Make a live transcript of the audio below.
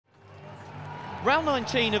Round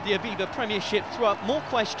 19 of the Aviva Premiership threw up more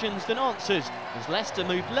questions than answers as Leicester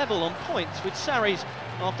moved level on points with Saracens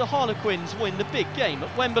after Harlequins win the big game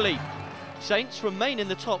at Wembley. Saints remain in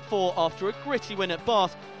the top four after a gritty win at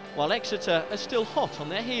Bath, while Exeter are still hot on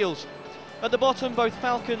their heels. At the bottom, both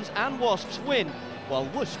Falcons and Wasps win, while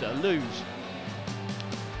Worcester lose.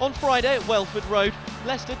 On Friday at Welford Road,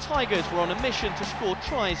 Leicester Tigers were on a mission to score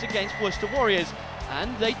tries against Worcester Warriors,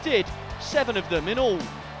 and they did, 7 of them in all.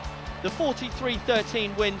 The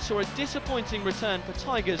 43-13 win saw a disappointing return for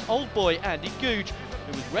Tigers' old boy Andy Googe,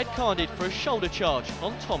 who was red-carded for a shoulder charge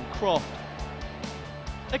on Tom Croft.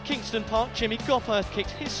 At Kingston Park, Jimmy Gopperth kicked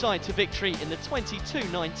his side to victory in the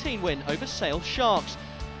 22-19 win over Sale Sharks.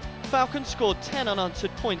 Falcons scored 10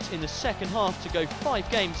 unanswered points in the second half to go 5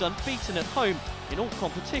 games unbeaten at home in all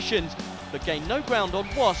competitions, but gained no ground on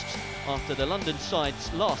Wasps after the London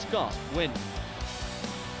side's last gasp win.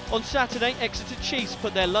 On Saturday, Exeter Chiefs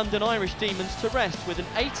put their London Irish Demons to rest with an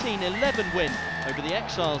 18-11 win over the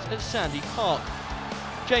Exiles at Sandy Park.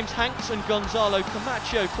 James Hanks and Gonzalo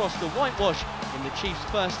Camacho crossed the whitewash in the Chiefs'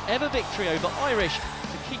 first ever victory over Irish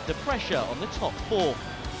to keep the pressure on the top 4.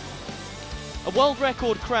 A world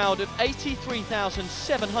record crowd of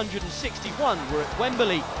 83,761 were at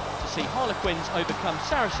Wembley to see Harlequins overcome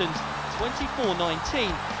Saracens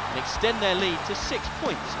 24-19 and extend their lead to 6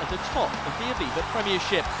 points at the top of the Aviva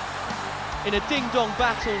Premiership. In a ding-dong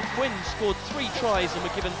battle, Quins scored 3 tries and were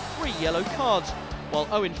given 3 yellow cards, while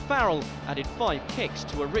Owen Farrell added 5 kicks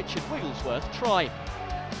to a Richard Wigglesworth try.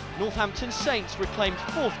 Northampton Saints reclaimed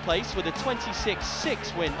 4th place with a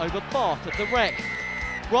 26-6 win over Bath at the Rec.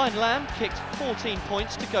 Ryan Lamb kicked 14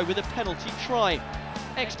 points to go with a penalty try.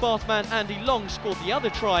 Ex-Bath man Andy Long scored the other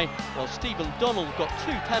try, while Stephen Donnell got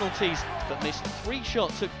 2 penalties but missed 3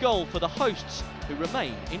 shots at goal for the hosts, who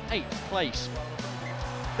remain in 8th place.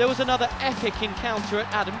 There was another epic encounter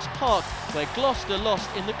at Adams Park, where Gloucester lost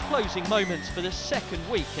in the closing moments for the 2nd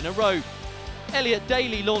week in a row. Elliot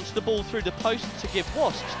Daly launched the ball through the post to give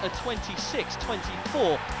Wasps a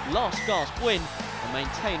 26-24 last gasp win and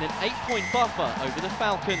maintain an 8-point buffer over the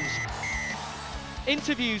Falcons.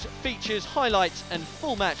 Interviews, features, highlights and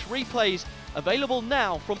full match replays available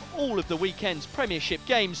now from all of the weekend's Premiership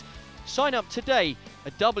games. Sign up today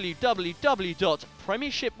at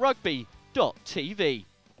www.premiershiprugby.tv.